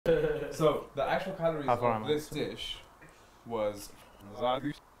So the actual calories of this dish was...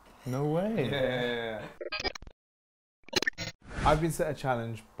 No way. Yeah. I've been set a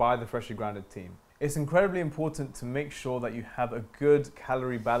challenge by the Freshly Grounded team. It's incredibly important to make sure that you have a good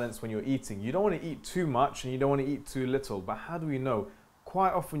calorie balance when you're eating. You don't want to eat too much and you don't want to eat too little, but how do we know?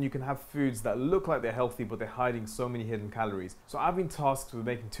 Quite often you can have foods that look like they're healthy, but they're hiding so many hidden calories. So I've been tasked with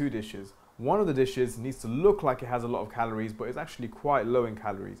making two dishes. One of the dishes needs to look like it has a lot of calories, but it's actually quite low in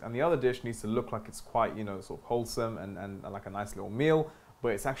calories. And the other dish needs to look like it's quite, sort of wholesome and like a nice little meal, but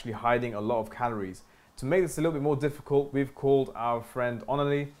it's actually hiding a lot of calories. To make this a little bit more difficult, we've called our friend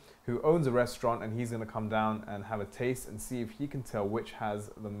Onali, who owns a restaurant, and he's going to come down and have a taste and see if he can tell which has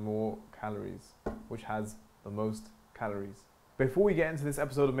the more calories, which has the most calories. Before we get into this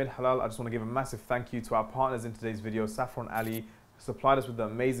episode of Made Halal, I just want to give a massive thank you to our partners in today's video, Saffron Alley, who supplied us with the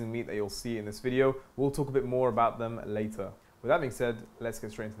amazing meat that you'll see in this video. We'll talk a bit more about them later. With that being said, let's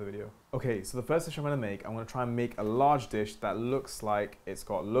get straight into the video. Okay, so the first dish I'm going to try and make a large dish that looks like it's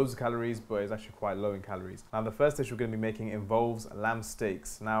got loads of calories, but it's actually quite low in calories. Now, the first dish we're going to be making involves lamb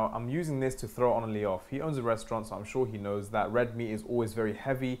steaks. Now, I'm using this to throw Onali off. He owns a restaurant, so I'm sure he knows that red meat is always very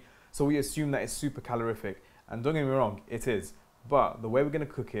heavy, so we assume that it's super calorific. And don't get me wrong, it is. But the way we're going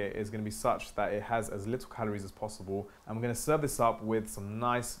to cook it is going to be such that it has as little calories as possible. And we're going to serve this up with some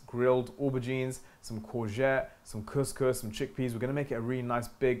nice grilled aubergines, some courgette, some couscous, some chickpeas. We're going to make it a really nice,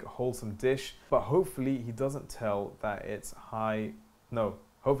 big, wholesome dish. But hopefully he doesn't tell that it's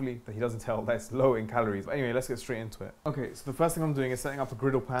hopefully that he doesn't tell that it's low in calories. But anyway, let's get straight into it. Okay, so the first thing I'm doing is setting up a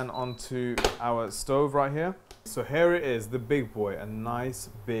griddle pan onto our stove right here. So here it is, the big boy, a nice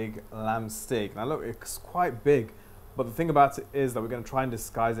big lamb steak. Now look, it's quite big. But the thing about it is that we're going to try and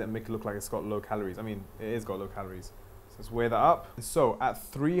disguise it and make it look like it's got low calories. I mean, it is got low calories. So let's weigh that up. So at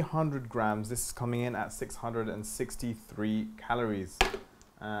 300 grams, this is coming in at 663 calories.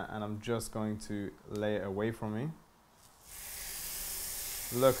 And I'm just going to lay it away from me.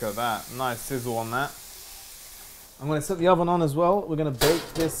 Look at that. Nice sizzle on that. I'm going to set the oven on as well. We're going to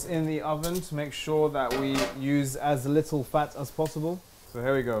bake this in the oven to make sure that we use as little fat as possible. So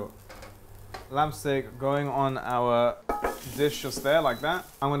here we go. Lamb steak going on our dish just there, like that.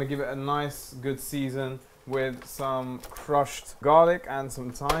 I'm going to give it a nice, good season with some crushed garlic and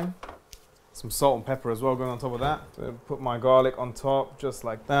some thyme. Some salt and pepper as well going on top of that. So put my garlic on top, just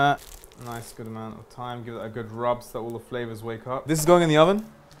like that. Nice, good amount of thyme. Give it a good rub so that all the flavors wake up. This is going in the oven.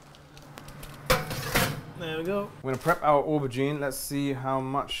 There we go. We're going to prep our aubergine. Let's see how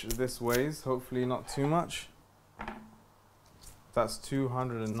much this weighs. Hopefully not too much. That's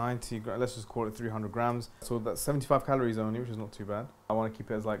 290 grams, let's just call it 300 grams. So that's 75 calories only, which is not too bad. I want to keep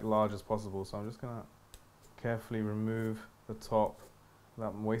it as large as possible, so I'm just gonna carefully remove the top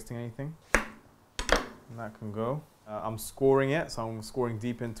without wasting anything. And that can go. I'm scoring it, so I'm scoring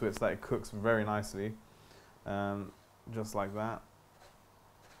deep into it so that it cooks very nicely. Just like that.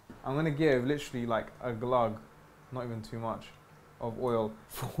 I'm gonna give literally like a glug, not even too much, of oil,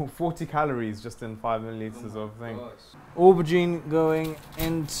 40 calories just in 5 milliliters of thing. Aubergine going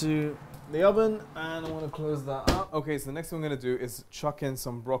into the oven, and I'm gonna close that up. Okay, so the next thing I'm gonna do is chuck in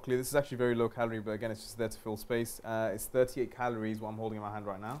some broccoli. This is actually very low calorie, but again, it's just there to fill space. It's 38 calories, what I'm holding in my hand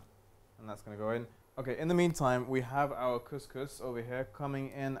right now, and that's gonna go in. Okay, in the meantime, we have our couscous over here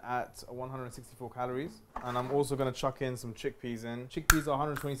coming in at 164 calories. And I'm also gonna chuck in some chickpeas in. Chickpeas are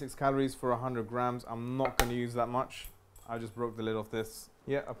 126 calories for 100 grams. I'm not gonna use that much. I just broke the lid off this.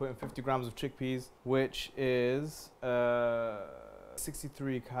 Yeah, I put in 50 grams of chickpeas, which is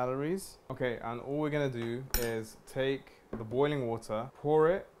 63 calories. Okay, and all we're gonna do is take the boiling water, pour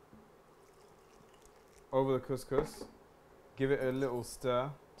it over the couscous, give it a little stir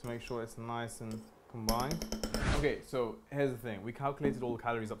to make sure it's nice and combined. Okay, so here's the thing. We calculated all the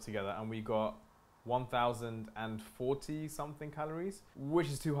calories up together and we got 1,040 something calories, which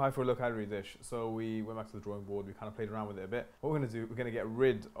is too high for a low calorie dish. So we went back to the drawing board. We kind of played around with it a bit. What we're going to do, we're going to get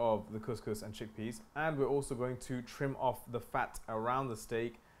rid of the couscous and chickpeas, and we're also going to trim off the fat around the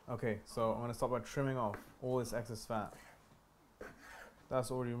steak. Okay, so I'm going to start by trimming off all this excess fat.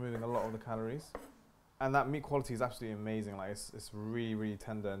 That's already removing a lot of the calories. And that meat quality is absolutely amazing. Like it's really, really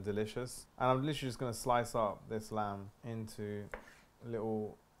tender and delicious. And I'm literally just going to slice up this lamb into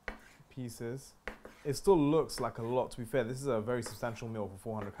little pieces. It still looks like a lot, to be fair. This is a very substantial meal for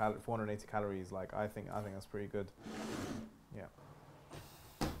 480 calories. Like I think that's pretty good. Yeah.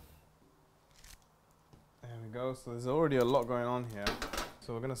 There we go. So there's already a lot going on here.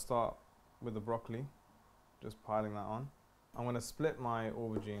 So we're gonna start with the broccoli, just piling that on. I'm gonna split my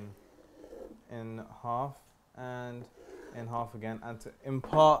aubergine in half and in half again, and to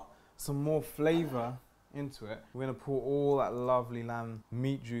impart some more flavor into it. We're gonna pour all that lovely lamb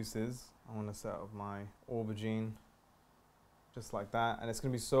meat juices. I'm gonna set up my aubergine, just like that. And it's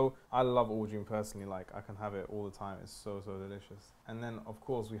gonna be so, I love aubergine personally, like I can have it all the time. It's so, so delicious. And then of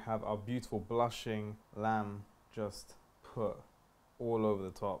course we have our beautiful blushing lamb just put all over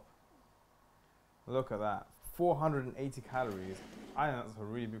the top. Look at that. 480 calories. I think that's a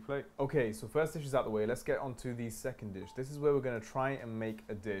really big plate. Okay, so first dish is out the way. Let's get on to the second dish. This is where we're gonna try and make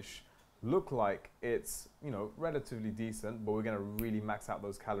a dish look like it's, you know, relatively decent, but we're gonna really max out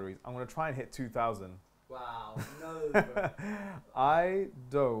those calories. I'm gonna try and hit 2,000. Wow, no. I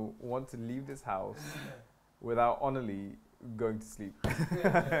don't want to leave this house without honestly going to sleep.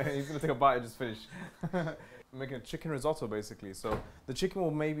 He's gonna take a bite and just finish. Making a chicken risotto basically. So the chicken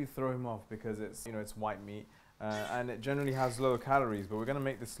will maybe throw him off because it's, you know, it's white meat. And it generally has lower calories, but we're gonna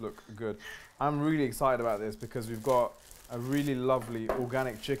make this look good. I'm really excited about this because we've got a really lovely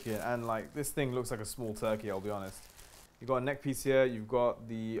organic chicken, and like this thing looks like a small turkey, I'll be honest. You've got a neck piece here, you've got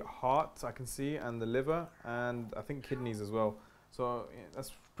the heart I can see, and the liver, and I think kidneys as well. So yeah,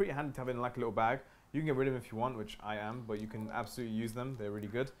 that's pretty handy to have in like a little bag. You can get rid of them if you want, which I am, but you can absolutely use them, they're really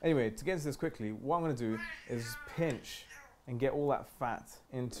good. Anyway, to get into this quickly, what I'm gonna do is pinch and get all that fat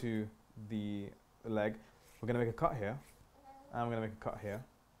into the leg. We're gonna make a cut here, and I'm gonna make a cut here.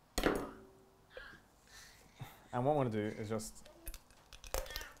 And what I want to do is just,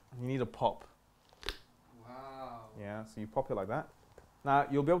 you need a pop. Wow. Yeah, so you pop it like that. Now,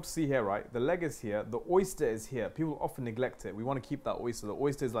 you'll be able to see here, right? The leg is here, the oyster is here. People often neglect it. We want to keep that oyster. The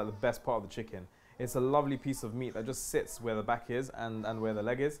oyster is like the best part of the chicken. It's a lovely piece of meat that just sits where the back is and where the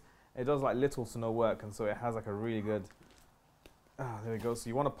leg is. It does like little to no work, and so it has like a really good, there we go. So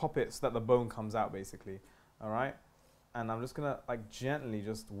you want to pop it so that the bone comes out basically, all right? And I'm just gonna like gently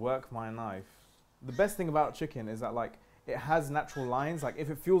just work my knife. The best thing about chicken is that like it has natural lines. Like if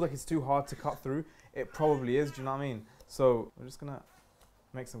it feels like it's too hard to cut through, it probably is, do you know what I mean? So we're just gonna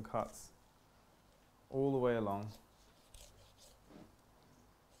make some cuts all the way along.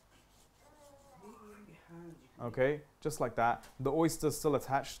 Okay, just like that. The oyster's still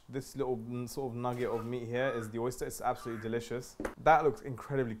attached. This little sort of nugget of meat here is the oyster. It's absolutely delicious. That looks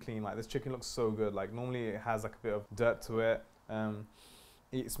incredibly clean. Like this chicken looks so good. Like normally it has like a bit of dirt to it.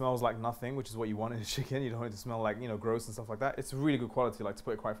 It smells like nothing, which is what you want in a chicken. You don't want it to smell like, you know, gross and stuff like that. It's really good quality, like to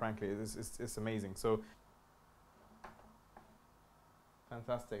put it quite frankly. It's amazing. So,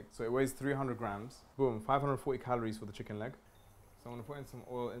 fantastic. So it weighs 300 grams. Boom, 540 calories for the chicken leg. So I'm gonna put in some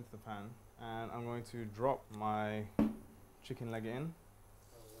oil into the pan, and I'm going to drop my chicken leg in.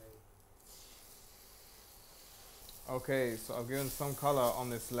 Okay, so I've given some color on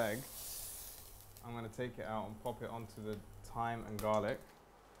this leg. I'm gonna take it out and pop it onto the thyme and garlic.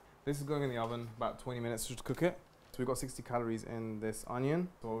 This is going in the oven about 20 minutes just to cook it. So we've got 60 calories in this onion.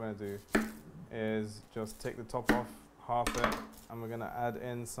 So what we're gonna do is just take the top off, half it, and we're gonna add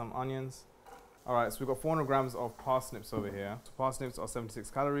in some onions. All right, so we've got 400 grams of parsnips over here. So parsnips are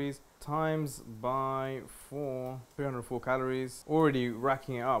 76 calories, times by 4, 304 calories. Already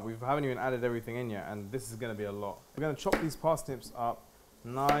racking it up. We haven't even added everything in yet, and this is gonna be a lot. We're gonna chop these parsnips up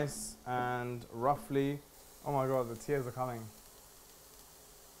nice and roughly. Oh my God, the tears are coming.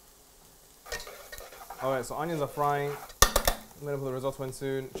 All right, so onions are frying. I'm gonna put the risotto in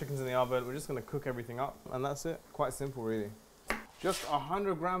soon. Chicken's in the oven. We're just gonna cook everything up, and that's it. Quite simple, really. Just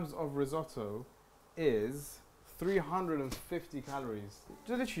 100 grams of risotto is 350 calories.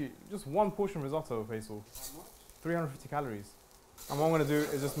 Just literally, just one portion of risotto, Faisal. 350 calories. And what I'm gonna do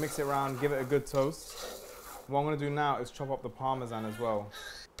is just mix it around, give it a good toast. What I'm gonna do now is chop up the parmesan as well.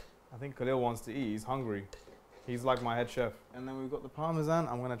 I think Khalil wants to eat, he's hungry. He's like my head chef. And then we've got the parmesan.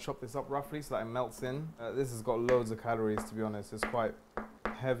 I'm gonna chop this up roughly so that it melts in. This has got loads of calories, to be honest. It's quite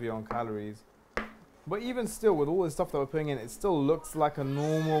heavy on calories. But even still, with all the stuff that we're putting in, it still looks like a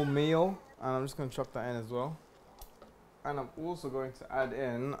normal meal. And I'm just gonna chop that in as well. And I'm also going to add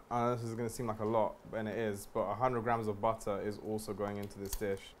in, this is gonna seem like a lot, and it is, but 100 grams of butter is also going into this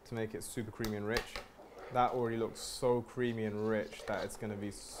dish to make it super creamy and rich. That already looks so creamy and rich that it's gonna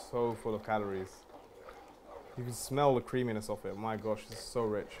be so full of calories. You can smell the creaminess of it. My gosh, it's so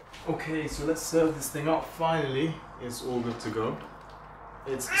rich. Okay, so let's serve this thing up. Finally, it's all good to go.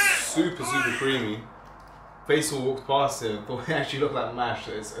 It's super, super creamy. Faisal walked past it, but it actually looked like mash.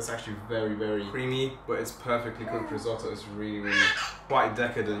 It's actually very, very creamy, but it's perfectly cooked risotto. It's really, really quite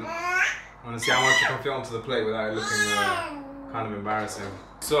decadent. I want to see how much I can fit onto the plate without it looking kind of embarrassing.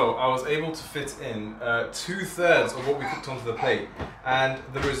 So I was able to fit in 2/3 of what we cooked onto the plate, and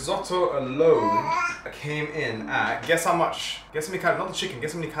the risotto alone came in at, guess how much? Guess how many calories? Not the chicken.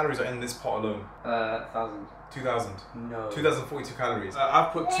 Guess how many calories are in this pot alone? 1,000. 2,000. No. 2,042 calories.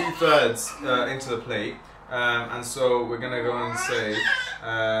 I've put 2/3 into the plate, and so we're gonna go and say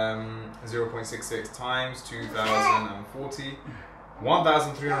 0.66 times 2,040,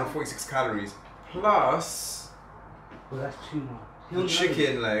 1,346 calories plus. Well, that's too much. The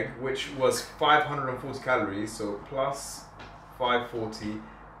chicken leg, which was 540 calories, so plus 540.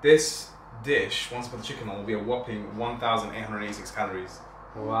 This dish, once I put the chicken on, will be a whopping 1,886 calories.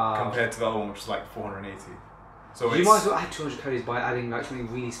 Wow. Compared to the other one, which is like 480. So you might as well add 200 calories by adding like something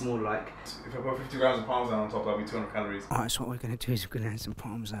really small, like. If I put 50 grams of parmesan on top, that'll be 200 calories. Alright, so what we're going to do is we're going to add some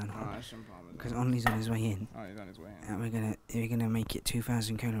parmesan on. Alright, some parmesan. Because Only's on his way in. Oh, he's on his way in. And we're gonna make it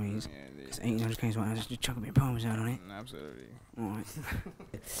 2,000 calories. Yeah, It's 1,800 calories. Well, just chuck a bit of parmesan on it. Absolutely. Alright.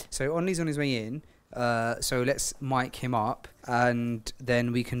 So Only's on his way in. So let's mic him up, and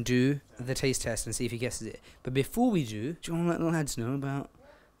then we can do the taste test and see if he guesses it. But before we do you want to let the lads know about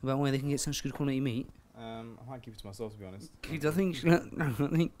where they can get such good quality meat? I might keep it to myself, to be honest. I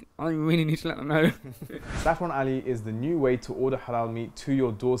think I really need to let them know. Saffron Alley is the new way to order halal meat to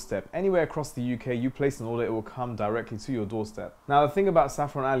your doorstep. Anywhere across the UK, you place an order, it will come directly to your doorstep. Now, the thing about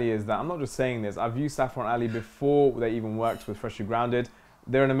Saffron Alley is that I'm not just saying this. I've used Saffron Alley before they even worked with Freshly Grounded.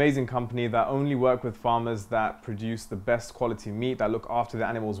 They're an amazing company that only work with farmers that produce the best quality meat, that look after the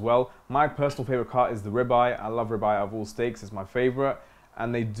animals well. My personal favorite cut is the ribeye. I love ribeye out of all steaks. It's my favorite.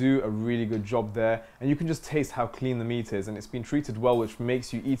 And they do a really good job there, and you can just taste how clean the meat is, and it's been treated well, which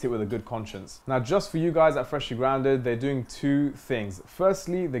makes you eat it with a good conscience. Now, just for you guys at Freshly Grounded, they're doing two things.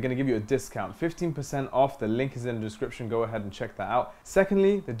 Firstly, they're going to give you a discount, 15% off. The link is in the description. Go ahead and check that out.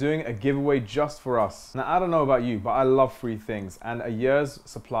 Secondly, they're doing a giveaway just for us. Now, I don't know about you, but I love free things, and a year's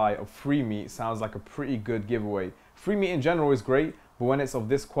supply of free meat sounds like a pretty good giveaway. Free meat in general is great, but when it's of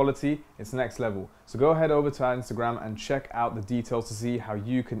this quality, it's next level. So go ahead over to our Instagram and check out the details to see how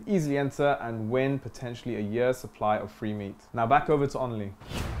you can easily enter and win potentially a year's supply of free meat. Now back over to Only.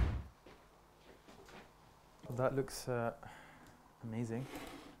 Well, that looks amazing.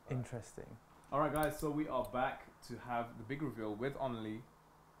 Interesting. All right, guys, so we are back to have the big reveal with Only.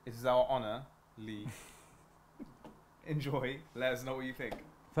 It is our honor, Lee. Enjoy. Let us know what you think.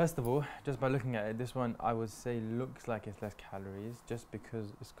 First of all, just by looking at it, this one I would say looks like it's less calories just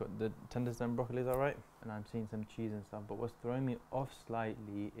because it's got the tenders and broccoli, is that right? And I'm seeing some cheese and stuff, but what's throwing me off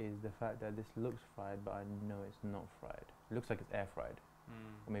slightly is the fact that this looks fried, but I know it's not fried. It looks like it's air fried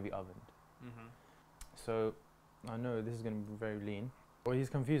or maybe ovened. So I know this is going to be very lean. Well, he's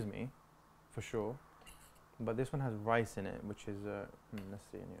confused me for sure, but this one has rice in it, which is, let's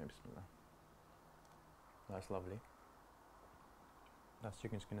see, anyway, bismillah. That's lovely. That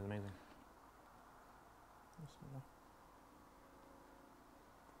chicken skin is amazing.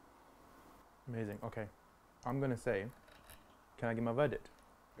 Amazing. Okay, I'm gonna say, can I give my verdict?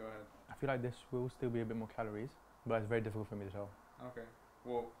 Go ahead. I feel like this will still be a bit more calories, but it's very difficult for me to tell. Okay.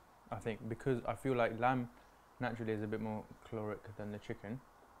 Well, I think because I feel like lamb naturally is a bit more caloric than the chicken.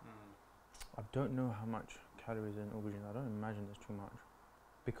 I don't know how much calories in aubergine. I don't imagine there's too much.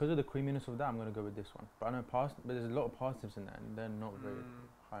 Because of the creaminess of that, I'm going to go with this one. But I know but there's a lot of parsnips in there, and they're not very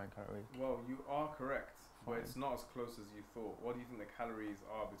high in calories. Well, you are correct, but it's not as close as you thought. What do you think the calories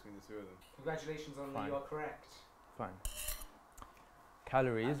are between the two of them? Congratulations on Fine. you are correct. Fine.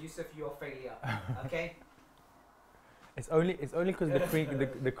 Calories. And Yusuf, you're failure. Okay. It's only because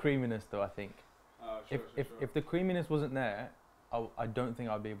the creaminess though. I think. If the creaminess wasn't there, I don't think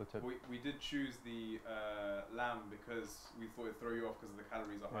I'll be able to. We did choose the lamb because we thought it'd throw you off because the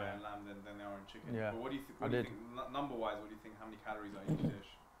calories are higher in lamb than they are in chicken. Yeah. But what do you think? Number-wise, what do you think? How many calories are in each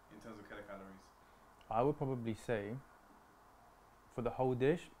dish in terms of kilocalories? I would probably say, for the whole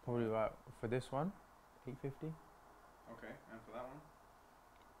dish, probably about for this one, 850. Okay, and for that one?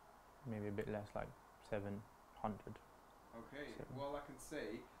 Maybe a bit less, like 700. Okay, well I can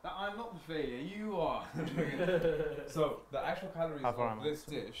say that I'm not the failure, you are. So the actual calories of this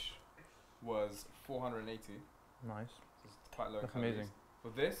dish was 480. Nice. So it's quite low That's calories. amazing.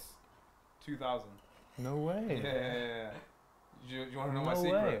 For this, 2,000. No way. Yeah. Do you want to know my No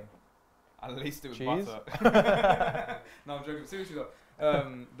secret? way. I laced it with Cheese? butter. No, I'm joking. Seriously though,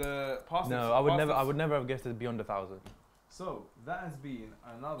 the parsnips. No, I would never have guessed it beyond 1,000. So that has been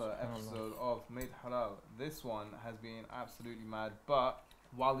another episode of Made Halal. This one has been absolutely mad, but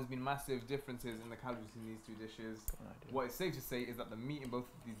while there's been massive differences in the calories in these two dishes, what is safe to say is that the meat in both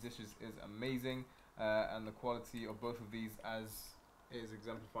of these dishes is amazing, and the quality of both of these, as is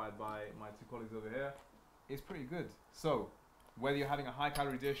exemplified by my two colleagues over here, is pretty good. So Whether you're having a high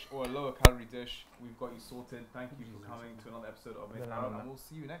calorie dish or a lower calorie dish, we've got you sorted. Thank you for coming to another episode of Make Halal, and we'll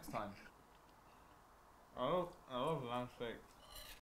see you next time. I love lamb steak.